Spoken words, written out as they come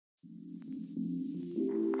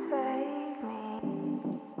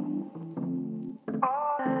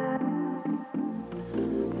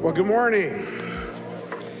Well, good morning.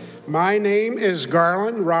 My name is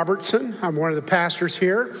Garland Robertson. I'm one of the pastors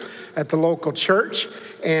here at the local church,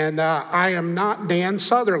 and I am not Dan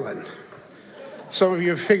Sutherland. Some of you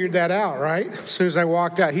have figured that out, right? As soon as I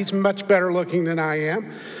walked out, he's much better looking than I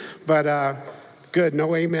am, but good,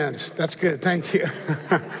 no amens. That's good, thank you.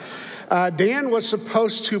 Dan was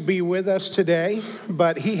supposed to be with us today,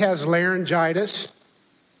 but he has laryngitis,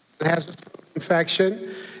 has an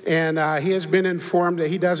infection, and he has been informed that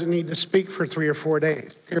he doesn't need to speak for 3 or 4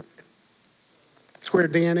 days. That's where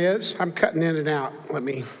Dan is. I'm cutting in and out. Let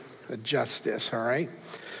me adjust this, all right?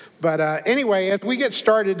 But anyway, as we get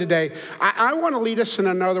started today, I want to lead us in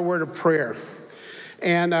another word of prayer.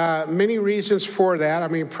 And many reasons for that. I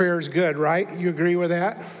mean, prayer is good, right? You agree with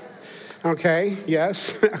that? Okay,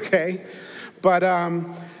 yes, okay. But,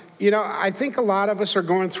 I think a lot of us are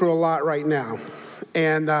going through a lot right now.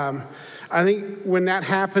 And I think when that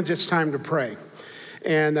happens, it's time to pray.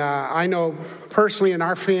 And I know personally in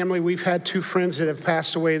our family, we've had 2 friends that have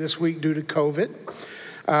passed away this week due to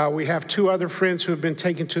COVID. We have 2 other friends who have been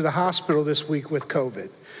taken to the hospital this week with COVID.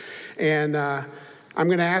 And I'm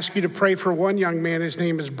going to ask you to pray for one young man. His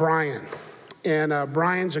name is Brian. And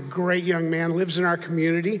Brian's a great young man, lives in our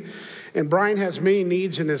community. And Brian has many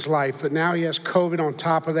needs in his life, but now he has COVID on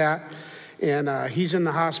top of that. And he's in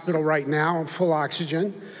the hospital right now on full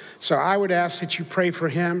oxygen. So I would ask that you pray for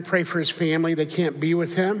him, pray for his family. They can't be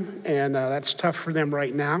with him, and that's tough for them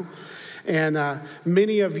right now. And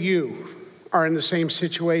many of you are in the same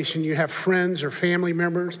situation. You have friends or family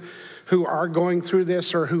members who are going through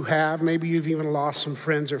this or who have. Maybe you've even lost some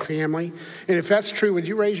friends or family. And if that's true, would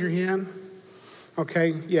you raise your hand? Okay,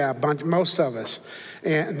 yeah, most of us.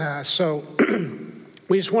 And so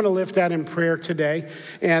we just want to lift that in prayer today.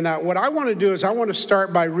 And what I want to do is I want to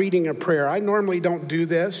start by reading a prayer. I normally don't do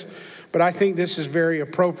this, but I think this is very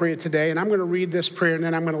appropriate today. And I'm going to read this prayer, and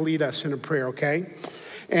then I'm going to lead us in a prayer, okay?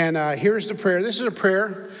 And here's the prayer. This is a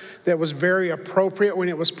prayer that was very appropriate when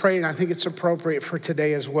it was prayed, and I think it's appropriate for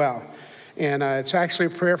today as well. And it's actually a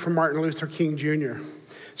prayer from Martin Luther King Jr. It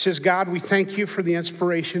says, God, we thank you for the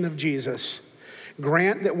inspiration of Jesus.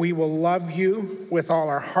 Grant that we will love you with all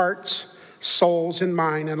our hearts, souls, and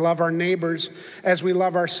mind, and love our neighbors as we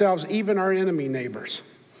love ourselves, even our enemy neighbors.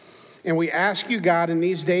 And we ask you, God, in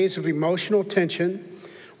these days of emotional tension,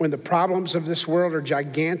 when the problems of this world are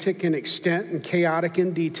gigantic in extent and chaotic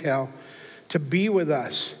in detail, to be with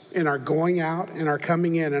us in our going out and our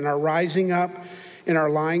coming in, and our rising up and our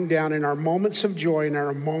lying down, in our moments of joy and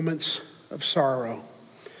our moments of sorrow,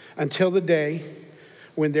 until the day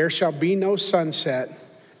when there shall be no sunset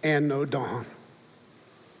and no dawn.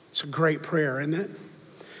 It's a great prayer, isn't it?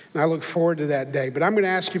 And I look forward to that day. But I'm going to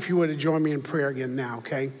ask you if you would join me in prayer again now,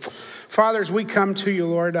 okay? Father, as we come to you,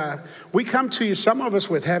 Lord, we come to you, some of us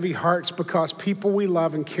with heavy hearts because people we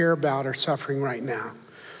love and care about are suffering right now.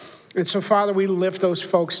 And so, Father, we lift those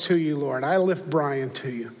folks to you, Lord. I lift Brian to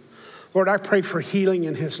you. Lord, I pray for healing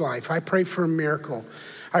in his life. I pray for a miracle.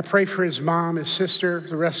 I pray for his mom, his sister,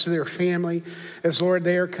 the rest of their family. As, Lord,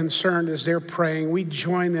 they are concerned, as they're praying, we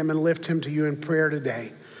join them and lift him to you in prayer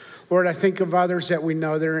today. Lord, I think of others that we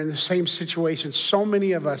know that are in the same situation. So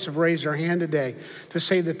many of us have raised our hand today to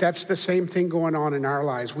say that that's the same thing going on in our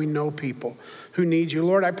lives. We know people who need you.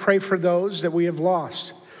 Lord, I pray for those that we have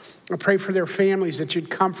lost. I pray for their families, that you'd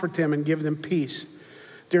comfort them and give them peace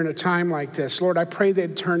during a time like this. Lord, I pray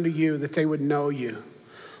they'd turn to you, that they would know you.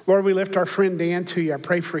 Lord, we lift our friend Dan to you. I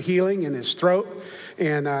pray for healing in his throat,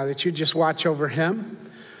 and that you just watch over him.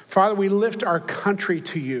 Father, we lift our country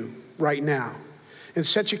to you right now in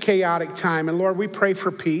such a chaotic time. And Lord, we pray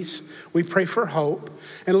for peace. We pray for hope.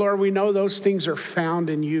 And Lord, we know those things are found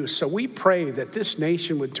in you. So we pray that this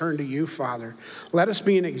nation would turn to you, Father. Let us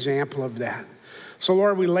be an example of that. So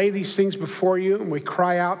Lord, we lay these things before you, and we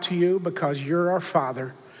cry out to you because you're our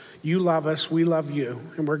Father. You love us, we love you,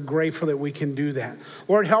 and we're grateful that we can do that.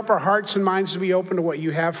 Lord, help our hearts and minds to be open to what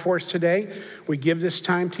you have for us today. We give this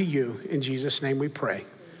time to you. In Jesus' name we pray.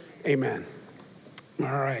 Amen. All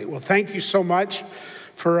right. Well, thank you so much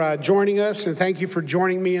for joining us, and thank you for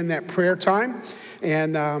joining me in that prayer time.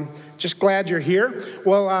 And just glad you're here.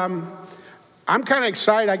 Well, I'm kind of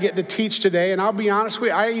excited I get to teach today, and I'll be honest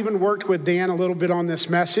with you, I even worked with Dan a little bit on this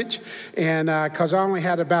message, and because I only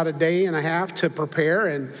had about a day and a half to prepare,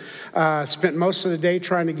 and spent most of the day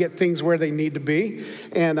trying to get things where they need to be.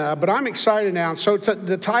 And but I'm excited now. So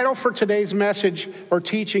the title for today's message or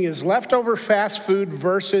teaching is Leftover Fast Food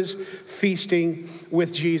versus Feasting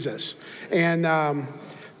with Jesus. And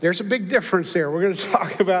There's a big difference there. We're going to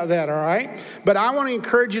talk about that, all right? But I want to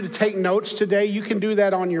encourage you to take notes today. You can do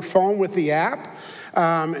that on your phone with the app.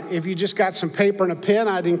 If you just got some paper and a pen,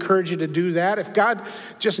 I'd encourage you to do that. If God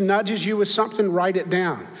just nudges you with something, write it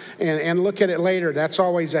down and look at it later. That's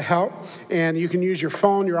always a help. And you can use your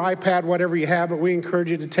phone, your iPad, whatever you have, but we encourage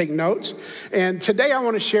you to take notes. And today I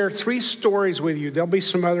want to share 3 stories with you. There'll be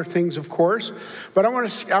some other things, of course, but I want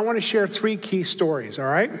to share 3 key stories, all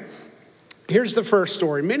right? Here's the first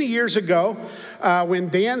story. Many years ago, when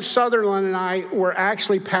Dan Sutherland and I were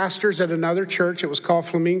actually pastors at another church, it was called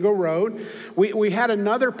Flamingo Road, we had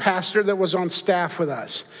another pastor that was on staff with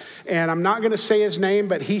us. And I'm not going to say his name,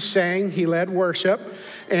 but he sang, he led worship,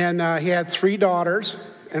 and he had 3 daughters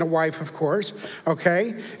and a wife, of course,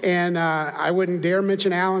 okay? And I wouldn't dare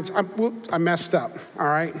mention Alan's. I messed up, all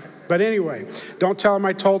right? But anyway, don't tell him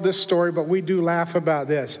I told this story, but we do laugh about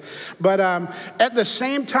this. But at the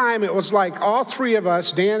same time, it was like all 3 of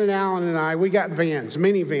us, Dan and Alan and I, we got vans,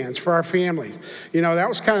 minivans for our families. You know, that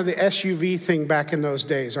was kind of the SUV thing back in those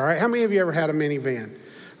days, all right? How many of you ever had a minivan?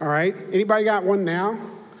 All right? Anybody got one now?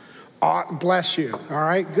 Oh, bless you, all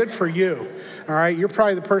right? Good for you, all right? You're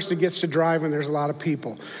probably the person that gets to drive when there's a lot of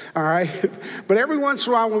people, all right? But every once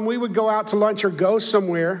in a while when we would go out to lunch or go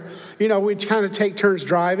somewhere, you know, we'd kind of take turns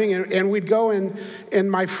driving, and we'd go in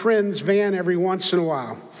my friend's van every once in a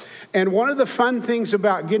while. And one of the fun things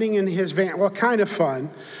about getting in his van, well, kind of fun,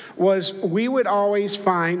 was we would always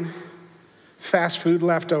find fast food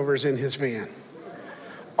leftovers in his van.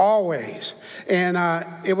 Always. And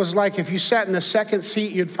it was like if you sat in the second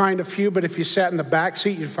seat, you'd find a few, but if you sat in the back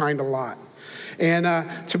seat, you'd find a lot. And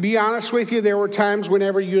to be honest with you, there were times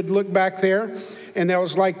whenever you'd look back there, and there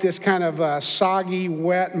was like this kind of soggy,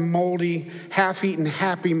 wet, moldy, half-eaten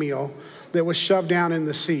Happy Meal that was shoved down in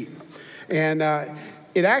the seat. And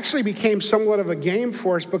it actually became somewhat of a game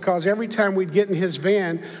for us because every time we'd get in his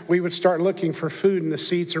van, we would start looking for food in the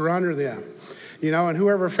seats or under them. You know, and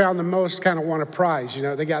whoever found the most kind of won a prize. You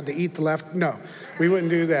know, they got to eat the left. No, we wouldn't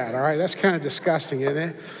do that, all right? That's kind of disgusting, isn't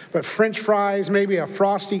it? But French fries, maybe a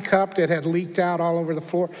Frosty cup that had leaked out all over the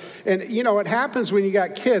floor. And, you know, it happens when you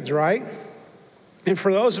got kids, right? And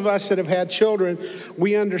for those of us that have had children,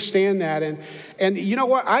 we understand that. And you know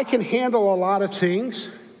what? I can handle a lot of things.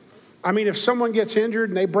 I mean, if someone gets injured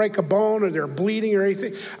and they break a bone or they're bleeding or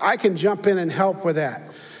anything, I can jump in and help with that.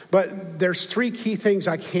 But there's 3 key things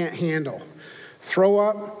I can't handle. Throw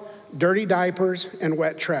up, dirty diapers, and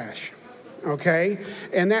wet trash, okay?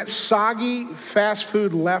 And that soggy fast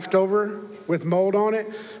food leftover with mold on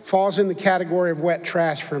it falls in the category of wet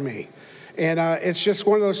trash for me. And it's just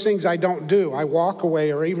one of those things I don't do. I walk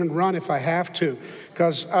away or even run if I have to,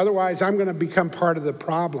 because otherwise I'm going to become part of the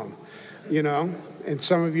problem, you know? And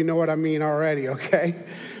some of you know what I mean already, okay?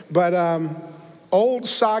 But old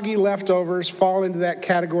soggy leftovers fall into that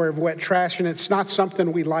category of wet trash, and it's not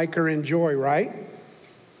something we like or enjoy, right?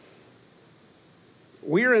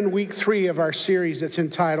 We're in week 3 of our series that's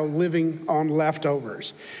entitled Living on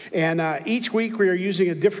Leftovers. And each week we are using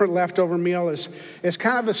a different leftover meal as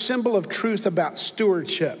kind of a symbol of truth about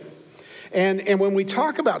stewardship. And when we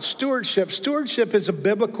talk about stewardship, stewardship is a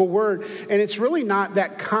biblical word, and it's really not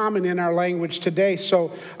that common in our language today.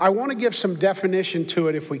 So I want to give some definition to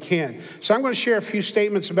it if we can. So I'm going to share a few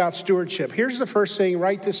statements about stewardship. Here's the first thing.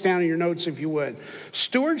 Write this down in your notes if you would.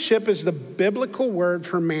 Stewardship is the biblical word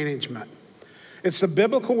for management. It's the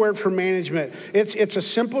biblical word for management. It's a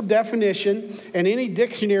simple definition, and any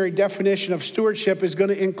dictionary definition of stewardship is going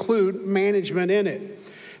to include management in it.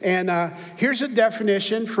 And here's a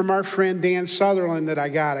definition from our friend Dan Sutherland that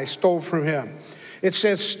I stole from him. It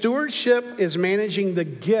says, stewardship is managing the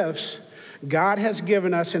gifts God has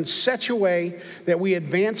given us in such a way that we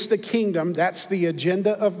advance the kingdom, that's the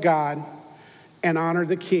agenda of God, and honor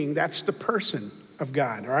the king, that's the person of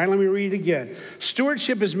God. All right, let me read it again.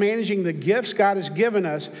 Stewardship is managing the gifts God has given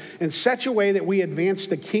us in such a way that we advance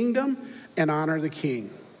the kingdom and honor the king.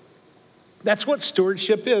 That's what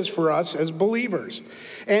stewardship is for us as believers.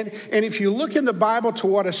 And if you look in the Bible to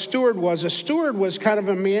what a steward was kind of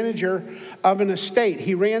a manager of an estate.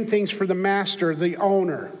 He ran things for the master, the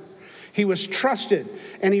owner. He was trusted,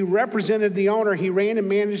 and he represented the owner. He ran and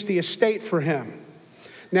managed the estate for him.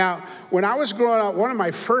 Now, when I was growing up, one of my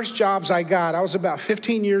first jobs I was about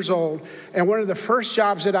 15 years old, and one of the first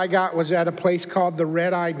jobs that I got was at a place called the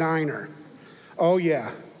Red Eye Diner. Oh, yeah.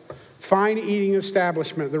 Fine eating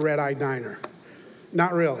establishment, the Red Eye Diner.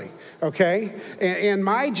 Not really, okay? And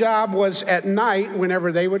my job was at night,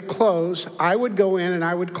 whenever they would close, I would go in and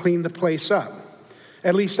I would clean the place up.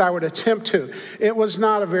 At least I would attempt to. It was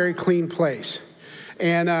not a very clean place.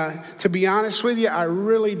 And to be honest with you, I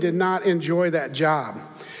really did not enjoy that job.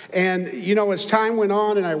 And, you know, as time went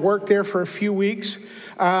on and I worked there for a few weeks,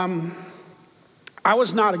 I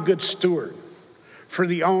was not a good steward for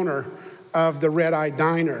the owner of the Red Eye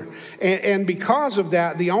Diner. And because of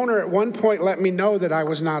that, the owner at one point let me know that I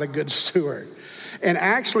was not a good steward and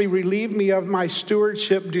actually relieved me of my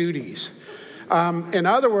stewardship duties. In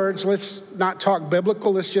other words, let's not talk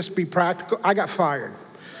biblical, let's just be practical. I got fired,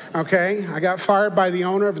 okay? I got fired by the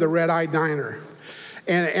owner of the Red Eye Diner.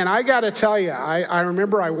 And I got to tell you, I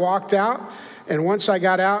remember I walked out, and once I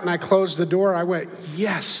got out and I closed the door, I went,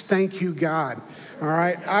 yes, thank you, God. All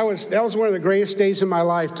right, that was one of the greatest days of my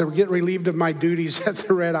life, to get relieved of my duties at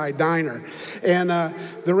the Red Eye Diner. And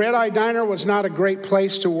the Red Eye Diner was not a great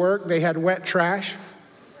place to work. They had wet trash.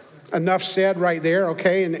 Enough said right there,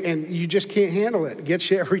 okay? And you just can't handle it. It gets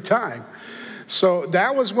you every time. So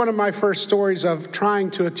that was one of my first stories of trying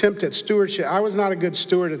to attempt at stewardship. I was not a good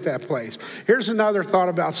steward at that place. Here's another thought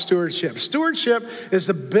about stewardship. Stewardship is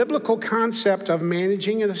the biblical concept of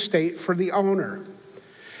managing an estate for the owner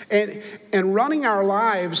and running our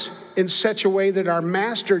lives in such a way that our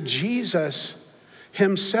master Jesus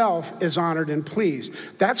himself is honored and pleased.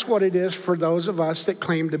 That's what it is for those of us that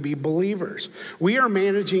claim to be believers. We are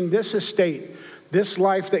managing this estate, this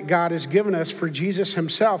life that God has given us for Jesus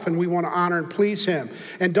himself, and we want to honor and please him.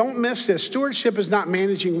 And don't miss this. Stewardship is not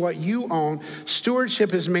managing what you own.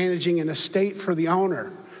 Stewardship is managing an estate for the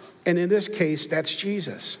owner. And in this case, that's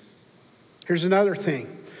Jesus. Here's another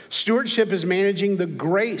thing. Stewardship is managing the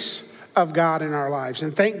grace of God in our lives.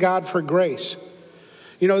 And thank God for grace.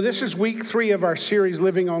 You know, this is week 3 of our series,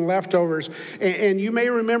 Living on Leftovers. And you may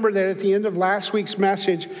remember that at the end of last week's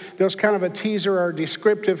message, there was kind of a teaser or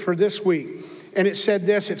descriptive for this week. And it said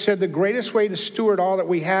this, it said the greatest way to steward all that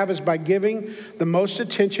we have is by giving the most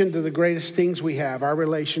attention to the greatest things we have, our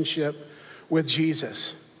relationship with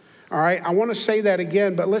Jesus. All right, I want to say that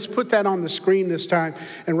again, but let's put that on the screen this time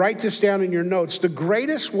and write this down in your notes. The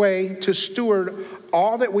greatest way to steward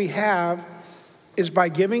all that we have is by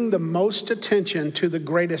giving the most attention to the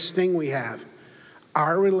greatest thing we have,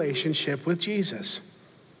 our relationship with Jesus.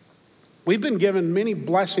 We've been given many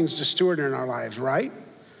blessings to steward in our lives, right?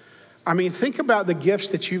 I mean, think about the gifts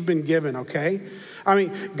that you've been given, okay? I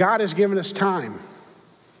mean, God has given us time.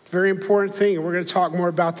 Very important thing, and we're going to talk more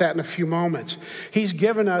about that in a few moments. He's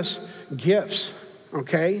given us gifts,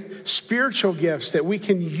 okay? Spiritual gifts that we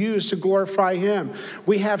can use to glorify him.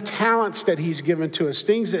 We have talents that he's given to us,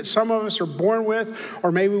 things that some of us are born with,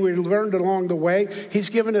 or maybe we learned along the way. He's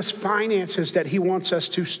given us finances that he wants us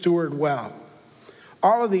to steward well.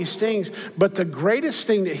 All of these things, but the greatest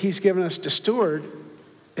thing that he's given us to steward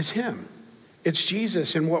is him. It's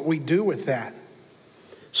Jesus and what we do with that.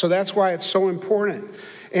 So that's why it's so important.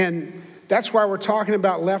 And that's why we're talking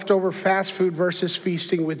about leftover fast food versus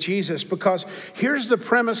feasting with Jesus, because here's the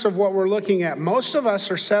premise of what we're looking at. Most of us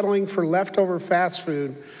are settling for leftover fast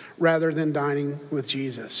food rather than dining with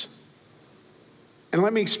Jesus. And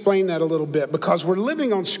let me explain that a little bit, because we're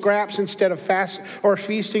living on scraps instead of fast or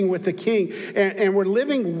feasting with the King. And we're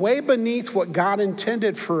living way beneath what God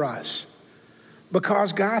intended for us,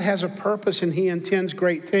 because God has a purpose and he intends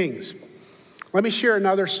great things. Let me share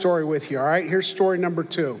another story with you, all right? Here's story number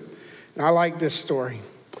 2. And I like this story.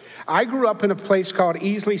 I grew up in a place called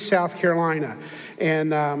Easley, South Carolina.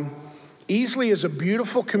 And Easley is a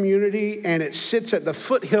beautiful community, and it sits at the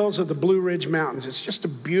foothills of the Blue Ridge Mountains. It's just a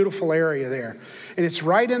beautiful area there. And it's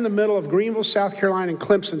right in the middle of Greenville, South Carolina, and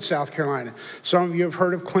Clemson, South Carolina. Some of you have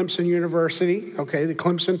heard of Clemson University, okay, the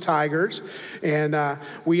Clemson Tigers. And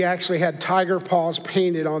we actually had tiger paws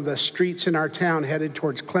painted on the streets in our town headed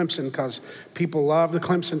towards Clemson, because people love the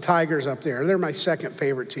Clemson Tigers up there. They're my second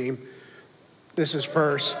favorite team. This is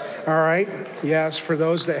first, all right? Yes, for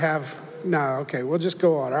those that have... No, okay, we'll just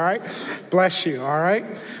go on, all right? Bless you, all right?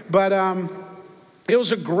 But it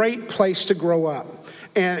was a great place to grow up.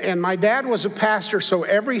 And my dad was a pastor, so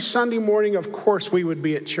every Sunday morning, of course, we would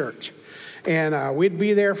be at church. And we'd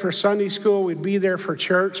be there for Sunday school, we'd be there for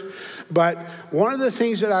church. But one of the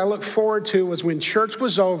things that I looked forward to was when church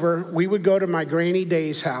was over, we would go to my Granny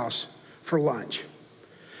Day's house for lunch.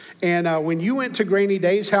 And when you went to Granny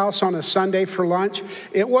Day's house on a Sunday for lunch,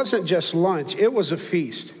 it wasn't just lunch, it was a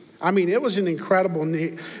feast. I mean, it was an incredible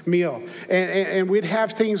meal. And we'd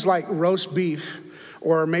have things like roast beef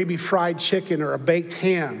or maybe fried chicken or a baked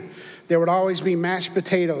ham. There would always be mashed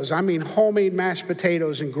potatoes. I mean, homemade mashed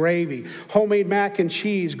potatoes and gravy, homemade mac and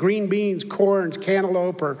cheese, green beans, corns,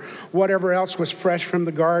 cantaloupe, or whatever else was fresh from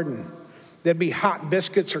the garden. There'd be hot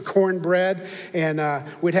biscuits or cornbread, and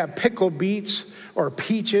we'd have pickled beets or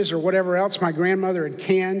peaches or whatever else my grandmother had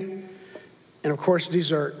canned. And of course,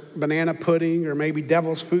 these are banana pudding or maybe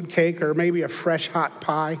devil's food cake or maybe a fresh hot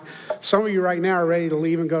pie. Some of you right now are ready to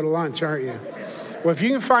leave and go to lunch, aren't you? Well, if you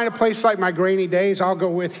can find a place like my Granny Days, I'll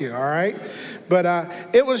go with you, all right? But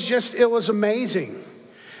it was amazing.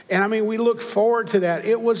 And I mean, we look forward to that.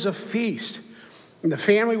 It was a feast. And the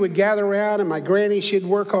family would gather around, and my granny, she'd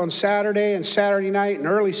work on Saturday and Saturday night and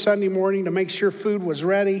early Sunday morning to make sure food was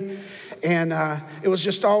ready. And it was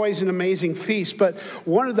just always an amazing feast. But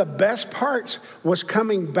one of the best parts was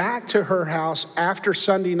coming back to her house after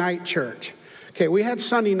Sunday night church. Okay, we had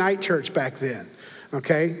Sunday night church back then.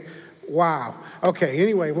 Okay, wow. Okay,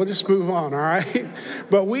 anyway, we'll just move on, all right?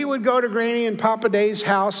 But we would go to Granny and Papa Day's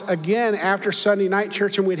house again after Sunday night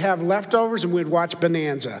church, and we'd have leftovers, and we'd watch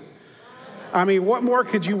Bonanza. I mean, what more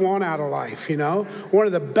could you want out of life, you know? One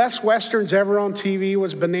of the best Westerns ever on TV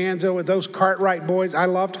was Bonanza with those Cartwright boys. I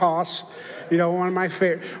loved Hoss, you know, one of my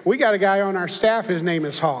favorite. We got a guy on our staff, his name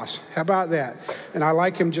is Hoss. How about that? And I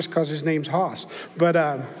like him just because his name's Hoss. But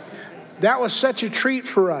that was such a treat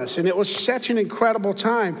for us, and it was such an incredible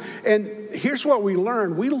time. And here's what we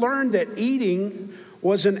learned. We learned that eating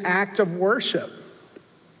was an act of worship,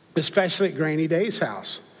 especially at Granny Day's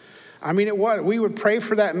house. I mean, it was. We would pray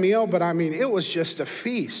for that meal, but I mean, it was just a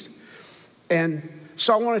feast. And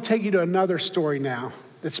so I want to take you to another story now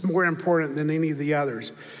that's more important than any of the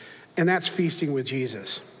others, and that's feasting with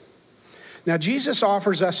Jesus. Now, Jesus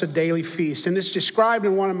offers us a daily feast, and it's described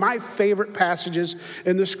in one of my favorite passages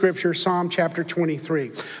in the scripture, Psalm chapter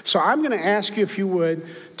 23. So I'm going to ask you, if you would,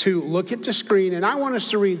 to look at the screen, and I want us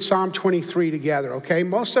to read Psalm 23 together, okay?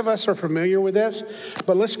 Most of us are familiar with this,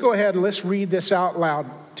 but let's go ahead and let's read this out loud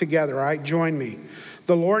together, all right? Join me.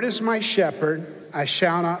 The Lord is my shepherd, I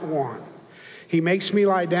shall not want. He makes me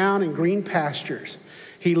lie down in green pastures.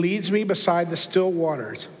 He leads me beside the still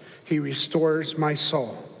waters. He restores my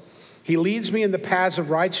soul. He leads me in the paths of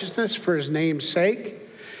righteousness for his name's sake.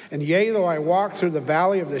 And yea, though I walk through the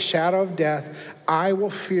valley of the shadow of death, I will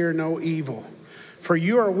fear no evil. For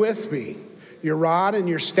you are with me. Your rod and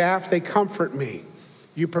your staff, they comfort me.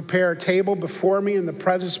 You prepare a table before me in the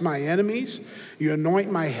presence of my enemies. You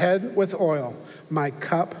anoint my head with oil. My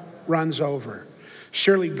cup runs over.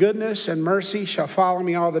 Surely goodness and mercy shall follow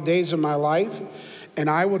me all the days of my life, and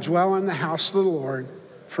I will dwell in the house of the Lord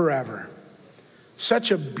forever.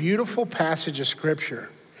 Such a beautiful passage of scripture.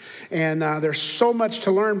 And there's so much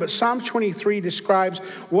to learn, but Psalm 23 describes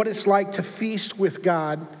what it's like to feast with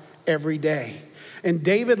God every day. And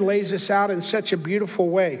David lays this out in such a beautiful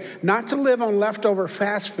way. Not to live on leftover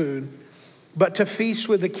fast food, but to feast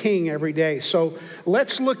with the King every day. So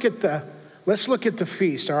let's look at the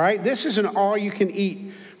feast, all right? This is an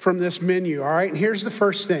all-you-can-eat from this menu, all right? And here's the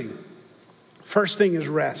first thing. First thing is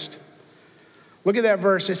rest. Look at that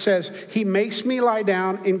verse. It says, he makes me lie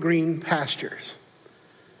down in green pastures.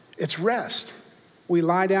 It's rest. We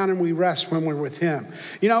lie down and we rest when we're with him.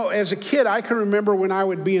 You know, as a kid, I can remember when I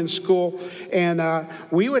would be in school and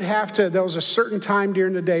we would have to, there was a certain time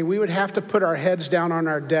during the day, we would have to put our heads down on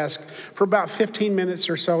our desk for about 15 minutes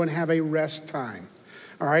or so and have a rest time.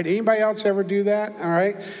 All right, anybody else ever do that? All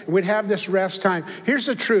right, and we'd have this rest time. Here's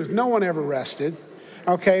the truth. No one ever rested.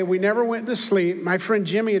 Okay, we never went to sleep. My friend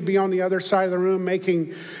Jimmy would be on the other side of the room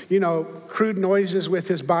making, you know, crude noises with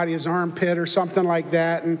his body, his armpit or something like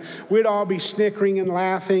that. And we'd all be snickering and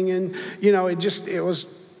laughing. And, you know, it was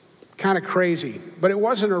kind of crazy. But it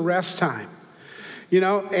wasn't a rest time, you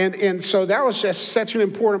know. And so that was just such an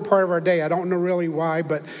important part of our day. I don't know really why.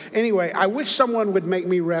 But anyway, I wish someone would make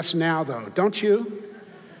me rest now, though. Don't you?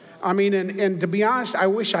 I mean, and to be honest, I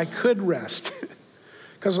wish I could rest.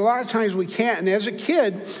 Because a lot of times we can't. And as a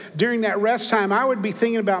kid, during that rest time, I would be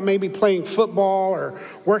thinking about maybe playing football or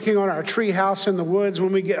working on our tree house in the woods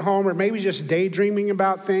when we get home, or maybe just daydreaming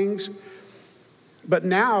about things. But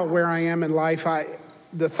now, where I am in life,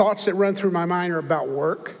 the thoughts that run through my mind are about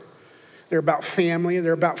work. They're about family.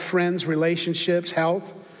 They're about friends, relationships,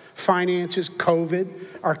 health, finances, COVID,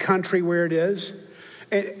 our country where it is.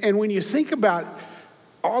 And when you think about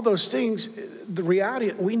all those things, the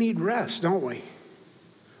reality, we need rest, don't we?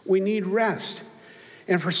 We need rest.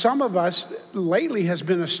 And for some of us, lately has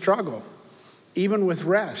been a struggle, even with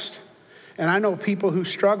rest. And I know people who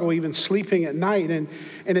struggle even sleeping at night, and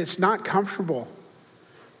it's not comfortable.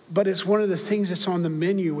 But it's one of the things that's on the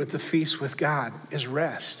menu with the feast with God is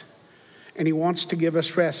rest. And he wants to give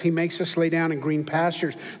us rest. He makes us lay down in green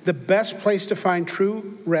pastures. The best place to find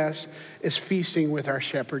true rest is feasting with our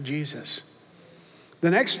shepherd, Jesus. The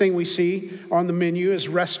next thing we see on the menu is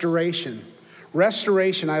restoration.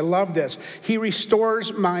 Restoration, I love this. He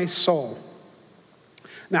restores my soul.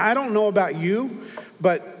 Now, I don't know about you,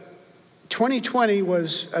 but 2020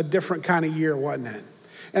 was a different kind of year, wasn't it?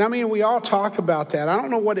 And I mean, we all talk about that. I don't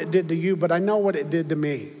know what it did to you, but I know what it did to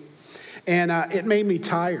me. And it made me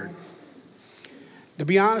tired. To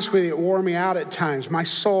be honest with you, it wore me out at times. My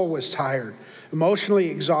soul was tired, emotionally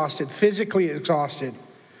exhausted, physically exhausted,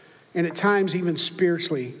 and at times even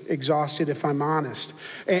spiritually exhausted, if I'm honest.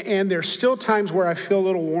 And there's still times where I feel a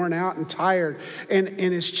little worn out and tired, and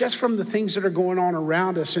it's just from the things that are going on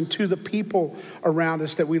around us and to the people around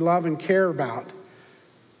us that we love and care about.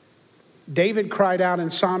 David cried out in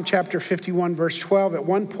Psalm chapter 51, verse 12 at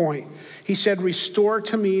one point. He said, "Restore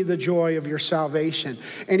to me the joy of your salvation."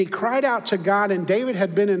 And he cried out to God, and David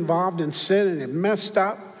had been involved in sin and had messed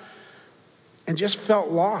up and just felt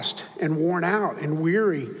lost and worn out and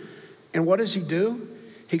weary. And what does he do?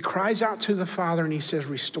 He cries out to the Father and he says,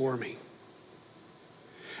 "Restore me."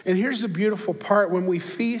 And here's the beautiful part. When we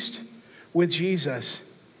feast with Jesus,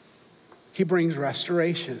 he brings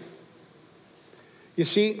restoration. You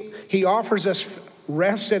see, he offers us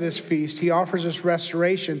rest at his feast. He offers us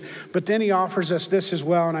restoration, but then he offers us this as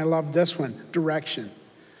well, and I love this one, direction.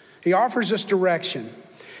 He offers us direction.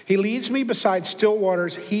 He leads me beside still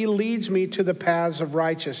waters. He leads me to the paths of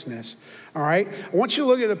righteousness. All right? I want you to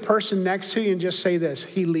look at the person next to you and just say this,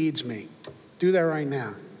 he leads me. Do that right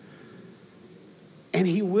now. And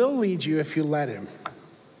he will lead you if you let him.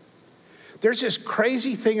 There's this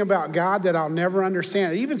crazy thing about God that I'll never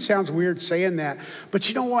understand. It even sounds weird saying that, but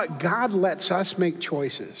you know what? God lets us make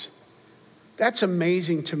choices. That's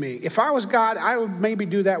amazing to me. If I was God, I would maybe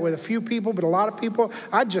do that with a few people, but a lot of people,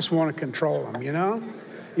 I'd just want to control them, you know?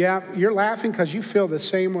 Yeah, you're laughing because you feel the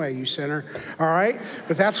same way, you sinner, all right?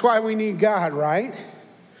 But that's why we need God, right?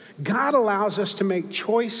 God allows us to make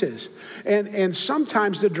choices, and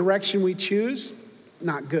sometimes the direction we choose,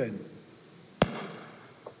 not good.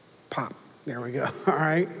 Pop. There we go, all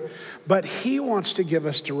right? But he wants to give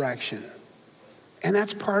us direction. And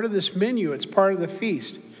that's part of this menu. It's part of the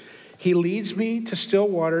feast. He leads me to still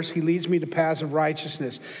waters. He leads me to paths of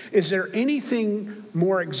righteousness. Is there anything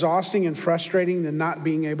more exhausting and frustrating than not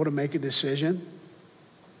being able to make a decision?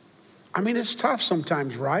 I mean, it's tough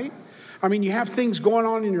sometimes, right? I mean, you have things going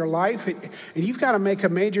on in your life, and you've got to make a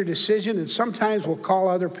major decision, and sometimes we'll call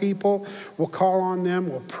other people, we'll call on them,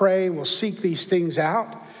 we'll pray, we'll seek these things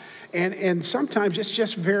out. And sometimes it's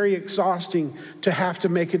just very exhausting to have to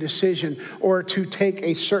make a decision or to take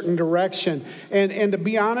a certain direction. And to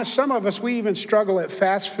be honest, some of us, we even struggle at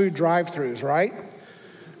fast food drive-thrus, right?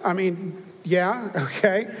 I mean, yeah,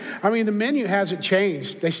 okay. I mean, the menu hasn't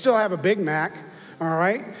changed. They still have a Big Mac, all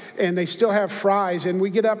right? And they still have fries. And we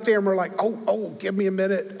get up there and we're like, oh, give me a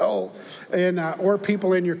minute, oh. And or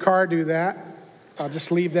people in your car do that. I'll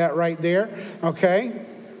just leave that right there, okay?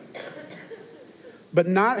 But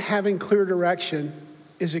not having clear direction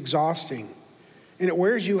is exhausting, and it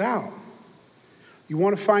wears you out. You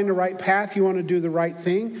want to find the right path, you want to do the right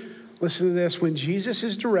thing. Listen to this, when Jesus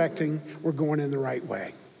is directing, we're going in the right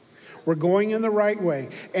way. We're going in the right way,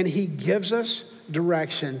 and he gives us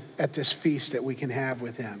direction at this feast that we can have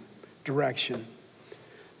with him. Direction.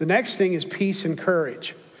 The next thing is peace and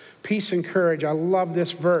courage. Peace and courage. I love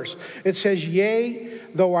this verse. It says, "Yea,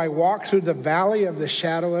 though I walk through the valley of the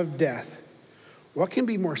shadow of death." What can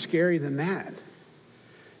be more scary than that?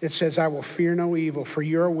 It says, "I will fear no evil, for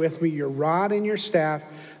you are with me. Your rod and your staff,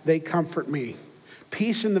 they comfort me."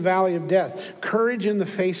 Peace in the valley of death. Courage in the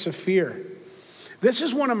face of fear. This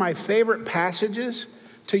is one of my favorite passages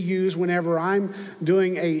to use whenever I'm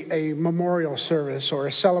doing a memorial service or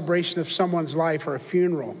a celebration of someone's life or a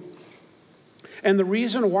funeral. And the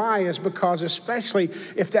reason why is because, especially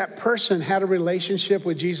if that person had a relationship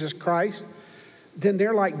with Jesus Christ, then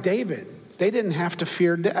they're like David. They didn't have to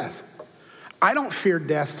fear death. I don't fear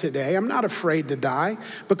death today. I'm not afraid to die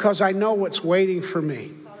because I know what's waiting for me.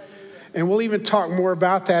 And we'll even talk more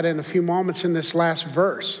about that in a few moments in this last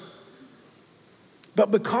verse. But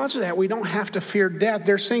because of that, we don't have to fear death.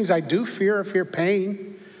 There's things I do fear. I fear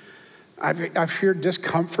pain. I fear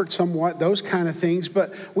discomfort somewhat, those kind of things.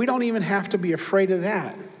 But we don't even have to be afraid of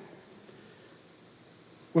that.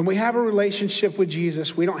 When we have a relationship with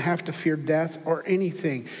Jesus, we don't have to fear death or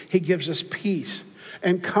anything. He gives us peace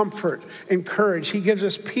and comfort and courage. He gives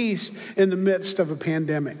us peace in the midst of a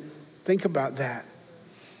pandemic. Think about that.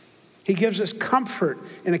 He gives us comfort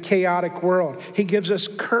in a chaotic world. He gives us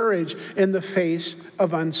courage in the face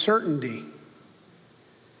of uncertainty.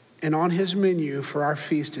 And on his menu for our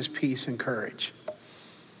feast is peace and courage.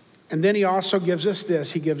 And then he also gives us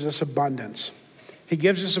this. He gives us abundance. He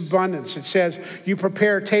gives us abundance. It says, "You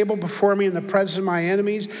prepare a table before me in the presence of my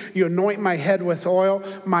enemies. You anoint my head with oil.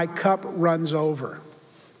 My cup runs over."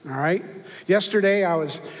 All right? Yesterday, I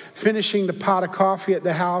was finishing the pot of coffee at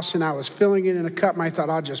the house, and I was filling it in a cup, and I thought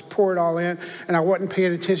I'll just pour it all in, and I wasn't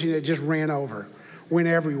paying attention. It just ran over, went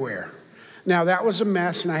everywhere. Now, that was a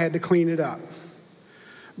mess, and I had to clean it up.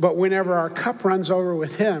 But whenever our cup runs over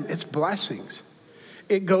with him, it's blessings.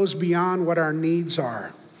 It goes beyond what our needs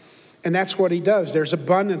are. And that's what he does. There's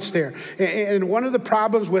abundance there. And one of the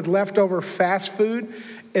problems with leftover fast food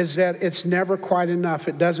is that it's never quite enough.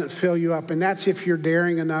 It doesn't fill you up. And that's if you're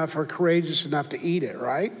daring enough or courageous enough to eat it,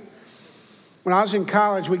 right? When I was in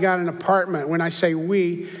college, we got an apartment. When I say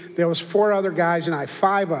we, there was 4 other guys and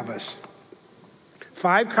 5 of us.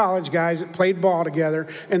 5 college guys that played ball together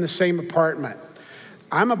in the same apartment.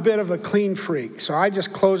 I'm a bit of a clean freak, so I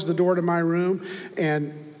just closed the door to my room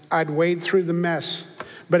and I'd wade through the mess.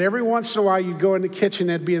 But every once in a while, you'd go in the kitchen,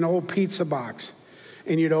 there'd be an old pizza box.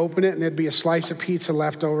 And you'd open it, and there'd be a slice of pizza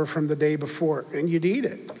left over from the day before. And you'd eat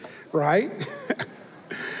it, right?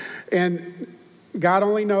 And God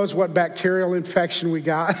only knows what bacterial infection we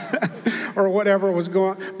got or whatever was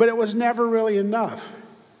going on. But it was never really enough.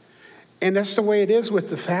 And that's the way it is with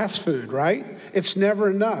the fast food, right? It's never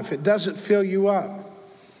enough. It doesn't fill you up.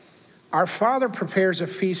 Our Father prepares a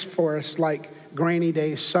feast for us like Granny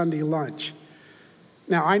Day's Sunday lunch.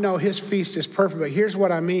 Now, I know his feast is perfect, but here's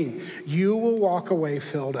what I mean. You will walk away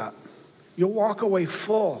filled up. You'll walk away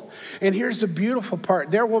full. And here's the beautiful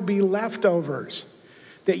part. There will be leftovers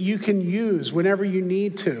that you can use whenever you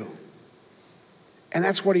need to. And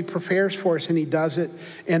that's what he prepares for us, and he does it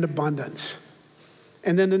in abundance.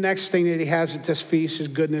 And then the next thing that he has at this feast is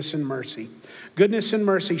goodness and mercy. Goodness and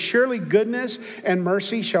mercy. Surely goodness and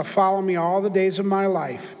mercy shall follow me all the days of my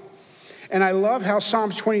life. And I love how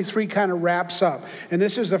Psalms 23 kind of wraps up. And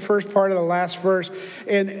this is the first part of the last verse.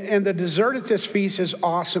 And the dessert at this feast is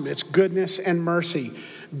awesome. It's goodness and mercy.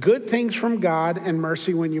 Good things from God and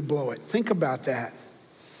mercy when you blow it. Think about that.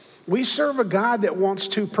 We serve a God that wants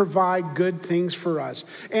to provide good things for us.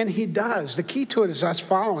 And he does. The key to it is us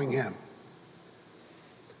following him.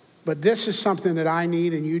 But this is something that I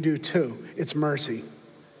need and you do too. It's mercy.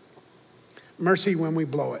 Mercy when we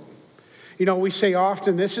blow it. You know, we say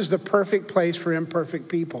often this is the perfect place for imperfect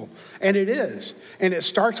people. And it is. And it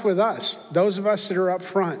starts with us, those of us that are up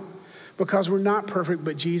front. Because we're not perfect,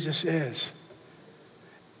 but Jesus is.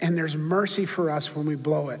 And there's mercy for us when we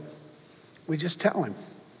blow it. We just tell him.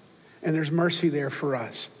 And there's mercy there for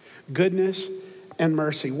us. Goodness and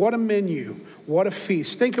mercy. What a menu. What a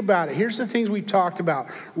feast. Think about it. Here's the things we've talked about.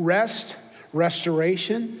 Rest,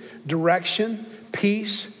 restoration, direction,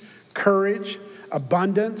 peace, courage,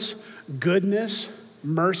 abundance, goodness,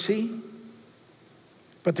 mercy.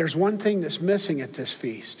 But there's one thing that's missing at this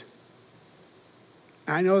feast.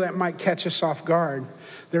 I know that might catch us off guard.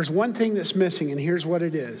 There's one thing that's missing, and here's what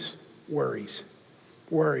it is. Worries.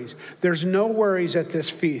 Worries. There's no worries at this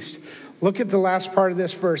feast. Look at the last part of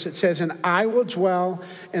this verse. It says, and I will dwell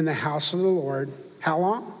in the house of the Lord. How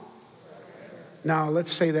long? Now,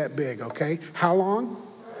 let's say that big, okay? How long?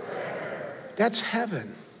 That's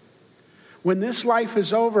heaven. When this life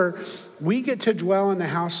is over, we get to dwell in the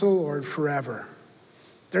house of the Lord forever.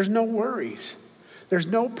 There's no worries. There's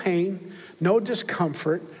no pain, no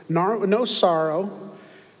discomfort, no sorrow.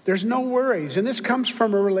 There's no worries. And this comes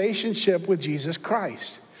from a relationship with Jesus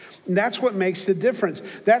Christ. And that's what makes the difference.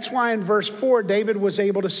 That's why in verse 4, David was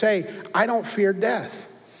able to say, I don't fear death.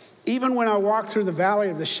 Even when I walk through the valley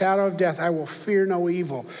of the shadow of death, I will fear no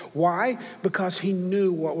evil. Why? Because he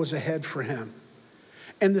knew what was ahead for him.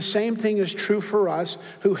 And the same thing is true for us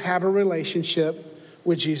who have a relationship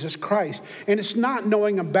with Jesus Christ. And it's not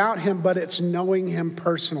knowing about him, but it's knowing him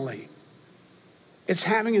personally. It's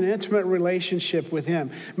having an intimate relationship with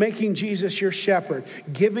him, making Jesus your shepherd,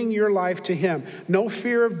 giving your life to him. No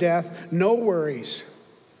fear of death, no worries.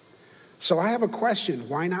 So I have a question.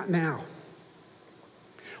 Why not now?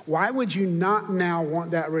 Why would you not now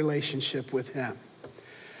want that relationship with him?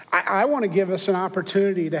 I want to give us an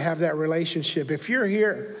opportunity to have that relationship. If you're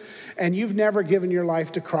here and you've never given your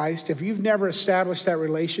life to Christ, if you've never established that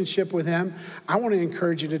relationship with him, I want to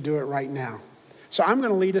encourage you to do it right now. So I'm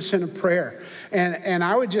going to lead us in a prayer. And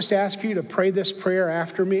I would just ask you to pray this prayer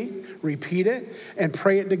after me, repeat it, and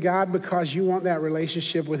pray it to God because you want that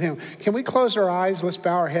relationship with him. Can we close our eyes? Let's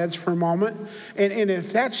bow our heads for a moment. And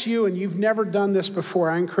if that's you and you've never done this before,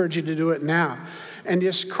 I encourage you to do it now. And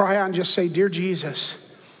just cry out and just say, Dear Jesus,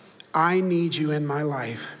 I need you in my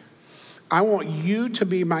life. I want you to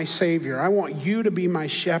be my Savior. I want you to be my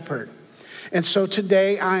shepherd. And so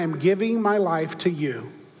today I am giving my life to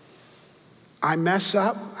you. I mess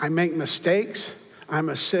up. I make mistakes. I'm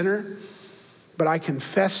a sinner. But I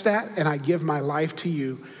confess that and I give my life to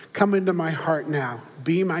you. Come into my heart now.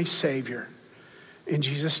 Be my Savior. In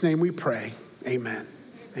Jesus' name we pray. Amen.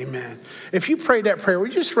 Amen. If you prayed that prayer,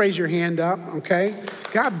 would you just raise your hand up, okay?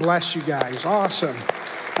 God bless you guys. Awesome.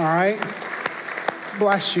 All right?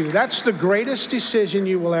 Bless you. That's the greatest decision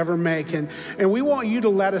you will ever make. And we want you to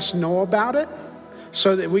let us know about it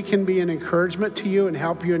so that we can be an encouragement to you and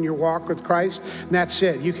help you in your walk with Christ. And that's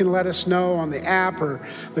it. You can let us know on the app or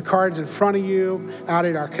the cards in front of you, out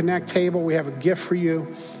at our Connect table. We have a gift for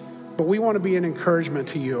you. But we want to be an encouragement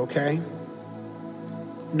to you, okay?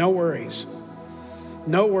 No worries.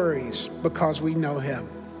 No worries, because we know him.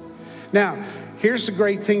 Now, here's the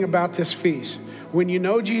great thing about this feast. When you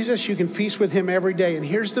know Jesus, you can feast with him every day. And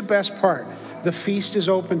here's the best part. The feast is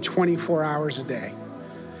open 24 hours a day.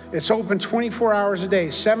 It's open 24 hours a day,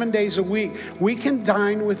 7 days a week. We can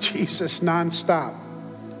dine with Jesus nonstop.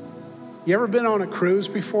 You ever been on a cruise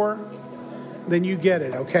before? Then you get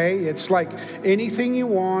it, okay? It's like anything you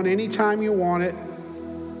want, anytime you want it.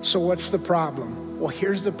 So what's the problem? Well,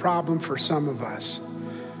 here's the problem for some of us.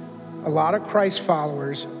 A lot of Christ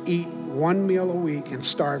followers eat one meal a week and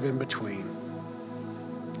starve in between.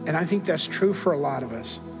 And I think that's true for a lot of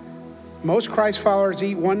us. Most Christ followers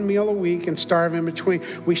eat one meal a week and starve in between.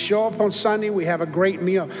 We show up on Sunday, we have a great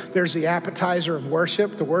meal. There's the appetizer of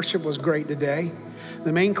worship. The worship was great today.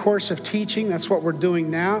 The main course of teaching, that's what we're doing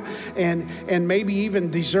now. And maybe even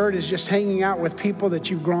dessert is just hanging out with people that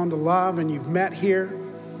you've grown to love and you've met here.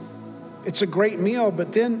 It's a great meal,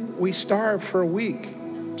 but then we starve for a week,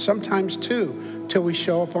 sometimes two, till we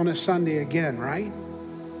show up on a Sunday again, right?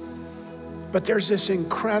 But there's this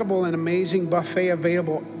incredible and amazing buffet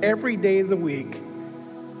available every day of the week,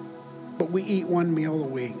 but we eat one meal a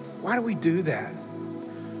week. Why do we do that?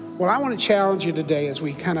 Well, I want to challenge you today as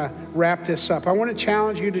we kind of wrap this up. I want to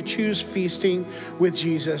challenge you to choose feasting with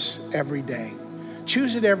Jesus every day.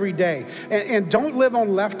 Choose it every day. And don't live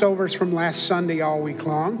on leftovers from last Sunday all week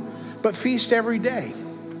long, but feast every day.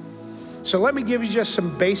 So let me give you just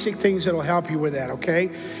some basic things that'll help you with that,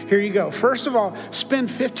 okay? Here you go. First of all,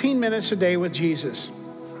 spend 15 minutes a day with Jesus.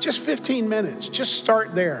 Just 15 minutes. Just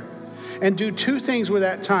start there. And do two things with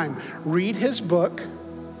that time. Read his book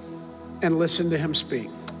and listen to him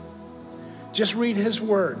speak. Just read his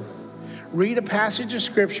word. Read a passage of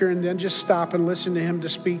scripture and then just stop and listen to him to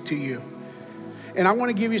speak to you. And I want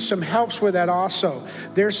to give you some helps with that also.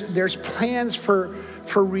 There's plans for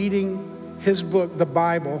reading his book, the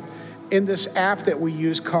Bible, in this app that we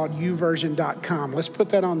use called uversion.com. Let's put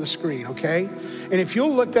that on the screen, okay? And if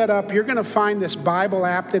you'll look that up, you're going to find this Bible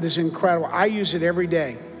app that is incredible. I use it every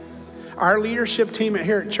day. Our leadership team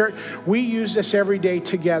here at church, we use this every day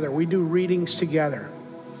together. We do readings together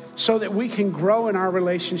so that we can grow in our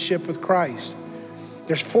relationship with Christ.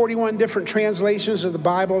 There's 41 different translations of the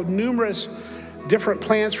Bible, numerous different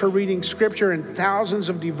plans for reading scripture, and thousands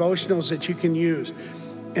of devotionals that you can use.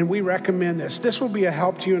 And we recommend this. This will be a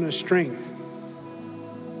help to you and a strength.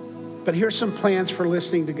 But here's some plans for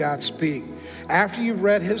listening to God speak. After you've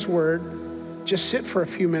read his word, just sit for a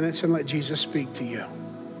few minutes and let Jesus speak to you.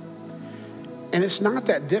 And it's not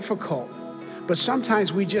that difficult, but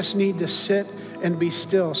sometimes we just need to sit and be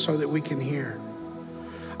still so that we can hear.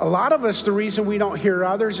 A lot of us, the reason we don't hear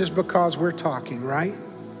others is because we're talking, right?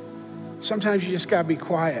 Sometimes you just got to be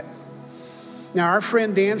quiet. Now, our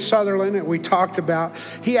friend Dan Sutherland that we talked about,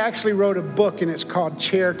 he actually wrote a book, and it's called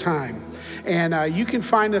Chair Time. And you can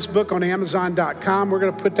find this book on Amazon.com. We're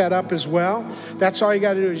going to put that up as well. That's all you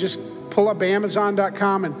got to do is just pull up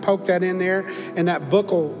Amazon.com and poke that in there, and that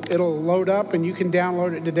book it'll load up, and you can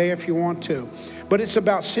download it today if you want to. But it's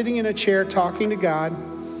about sitting in a chair, talking to God,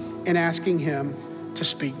 and asking him to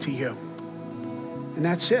speak to you. And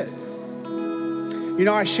that's it. You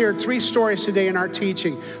know, I shared 3 stories today in our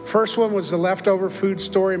teaching. First one was the leftover food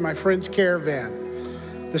story in my friend's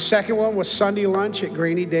caravan. The second one was Sunday lunch at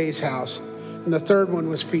Granny Day's house. And the third one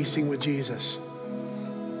was feasting with Jesus.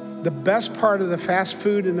 The best part of the fast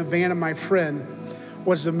food in the van of my friend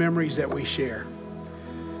was the memories that we share.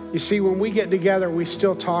 You see, when we get together, we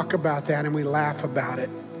still talk about that and we laugh about it.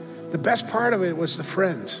 The best part of it was the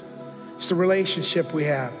friends. It's the relationship we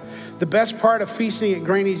have. The best part of feasting at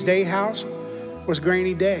Granny's Day house was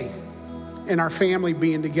Granny Day and our family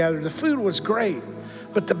being together. The food was great,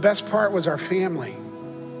 but the best part was our family.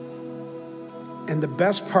 And the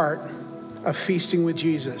best part of feasting with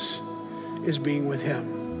Jesus is being with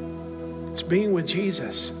him. It's being with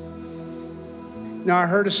Jesus. Now, I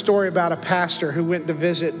heard a story about a pastor who went to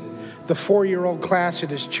visit the 4-year-old class at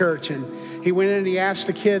his church, and he went in and he asked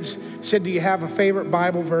the kids, said, do you have a favorite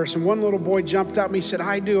Bible verse? And one little boy jumped up and he said,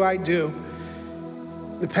 I do.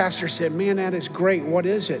 The pastor said, man, that is great. What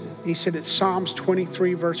is it? He said, it's Psalms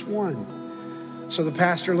 23, verse 1. So the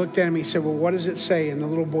pastor looked at him. He said, well, what does it say? And the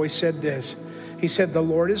little boy said this. He said, the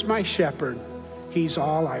Lord is my shepherd. He's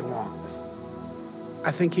all I want.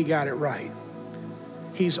 I think he got it right.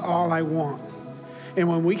 He's all I want. And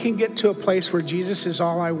when we can get to a place where Jesus is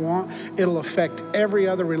all I want, it'll affect every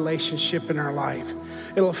other relationship in our life.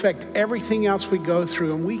 It'll affect everything else we go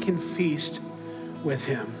through, and we can feast with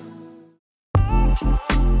him.